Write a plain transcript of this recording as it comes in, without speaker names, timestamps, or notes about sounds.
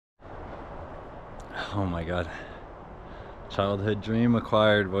Oh my god. Childhood dream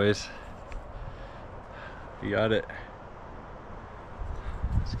acquired, boys. We got it.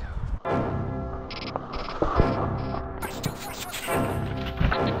 Let's go.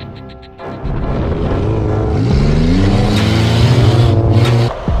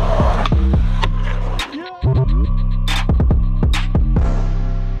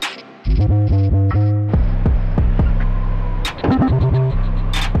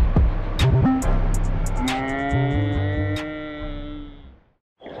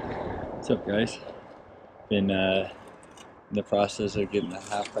 What's up, guys? Been in the process of getting the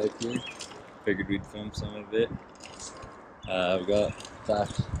half pipe here. Figured we'd film some of it. I've got back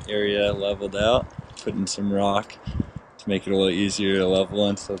area leveled out, putting some rock to make it a little easier to level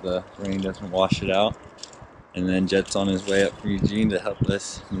in so the rain doesn't wash it out. And then Jet's on his way up from Eugene to help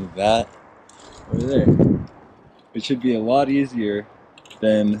us move that over there. It should be a lot easier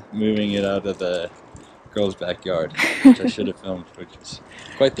than moving it out of the girl's backyard, which I should have filmed, which is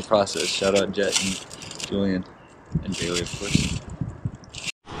quite the process. Shout out Jett and Julian and Bailey, of course.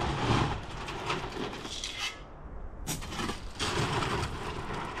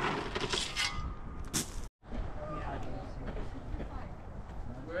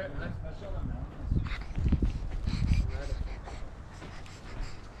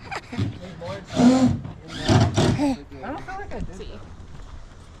 I don't feel like I did.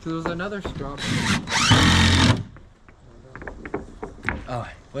 There was another straw. Oh,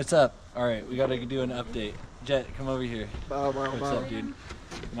 what's up? Alright, we gotta do an update. Jett, come over here. What's up, dude?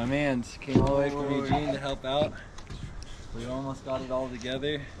 My mans came all the way from Eugene to help out. We almost got it all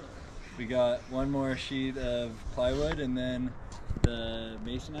together. We got one more sheet of plywood and then the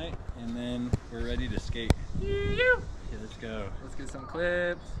masonite, and then we're ready to skate. Yeah, let's go. Let's get some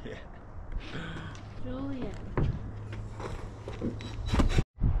clips. Yeah. Julian.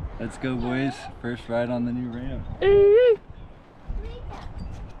 Let's go, boys. First ride on the new ramp. Waited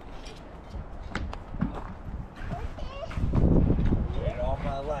all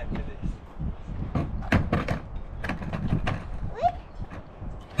my life for this.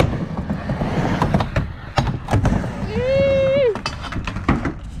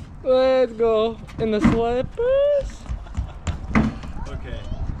 Let's go in the slippers. Okay,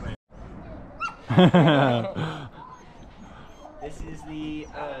 wait. This is the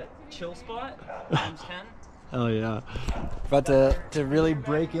chill spot, times 10. Hell yeah. About to really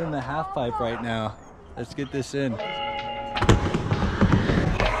break in the half pipe right now. Let's get this in.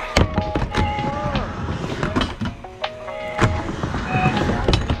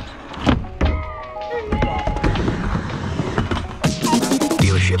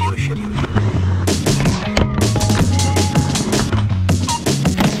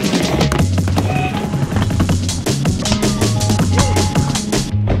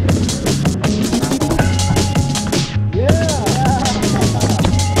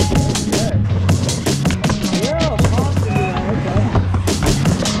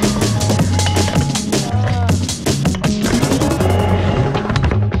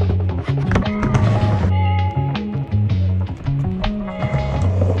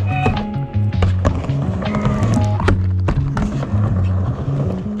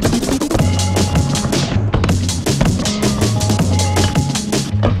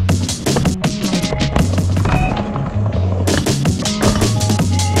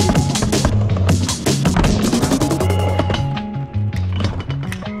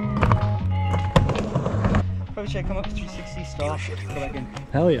 Probably should I come up to 360 stop so I can...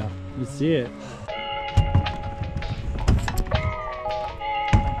 Hell yeah. Let's see it.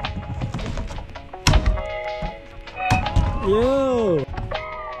 Yo!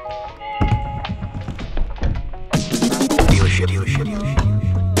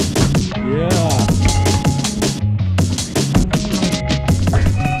 Yeah!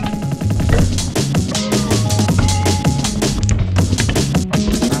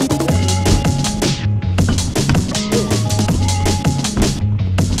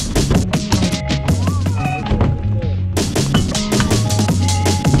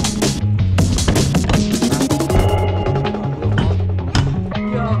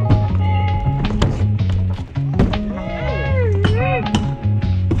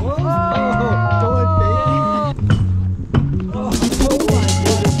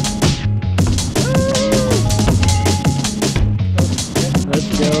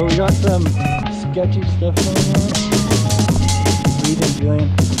 We got some sketchy stuff going on. What do you think, Julian?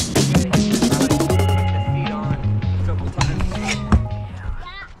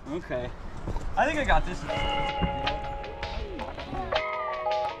 Okay. I think I got this.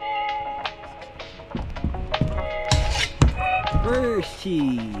 First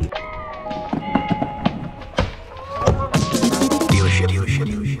tee. Oh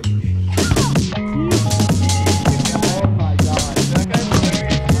my god. That guy's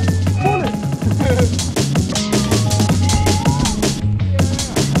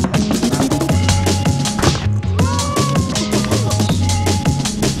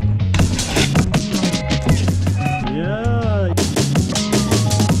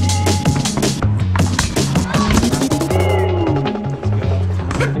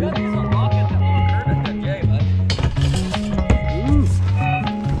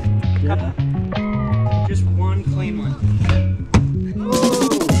Yeah. Just one clean one.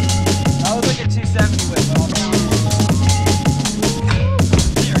 That was like a 270 whip, but I'll count it.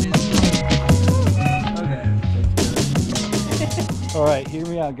 There it is. Okay. All right, hear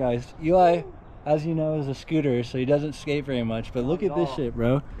me out, guys. Eli, as you know, is a scooter, so he doesn't skate very much. But look at this shit,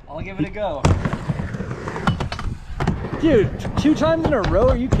 bro. I'll give it a go. Dude, 2 times in a row?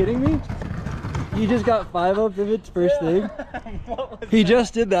 Are you kidding me? You just got 5 up of its first thing. What was He that?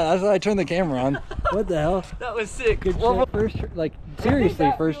 just did that. That's why I turned the camera on. What the hell? That was sick. Good Well, shit. First, like I think seriously,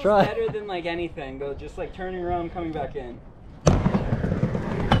 that first feels try. Better than like anything, though. Just like turning around, coming back in.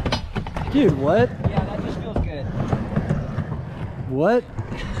 Dude, what? Yeah, that just feels good. What?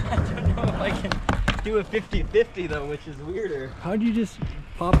 I don't know if I can do a 50-50 though, which is weirder. How'd you just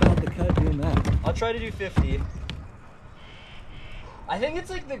pop out the cut doing that? I'll try to do 50. I think it's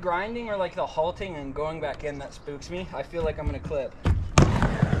like the grinding or like the halting and going back in that spooks me. I feel like I'm gonna clip.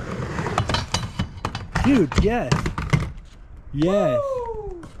 Dude, yes. Yes.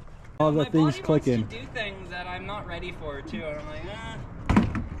 Woo! All the My things body clicking. wants to do things that I'm not ready for too, and I'm like,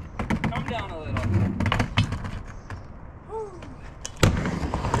 calm down a little. Woo.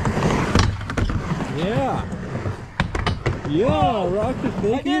 Yeah. Yeah, rock the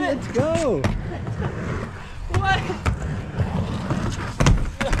 50. I did it. Let's go. What?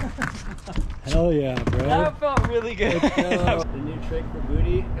 Hell yeah, bro. That felt really good. Let's go. The new trick for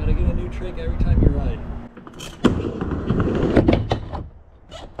booty. Gotta get a new trick every time you ride.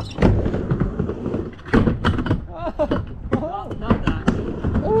 Not that.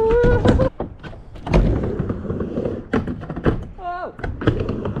 Oh!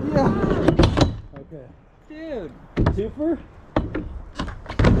 Yeah. Okay. Dude. Super?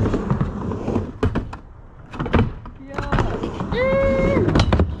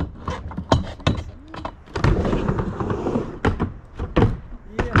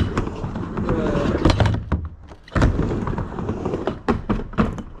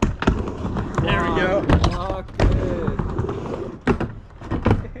 There we go. Oh, good.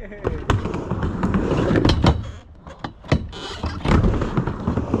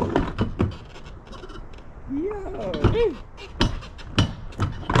 Yo!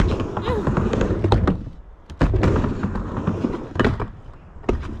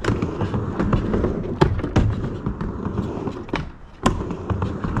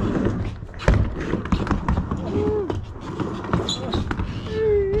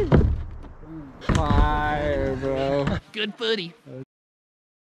 Fire, bro. Good footy.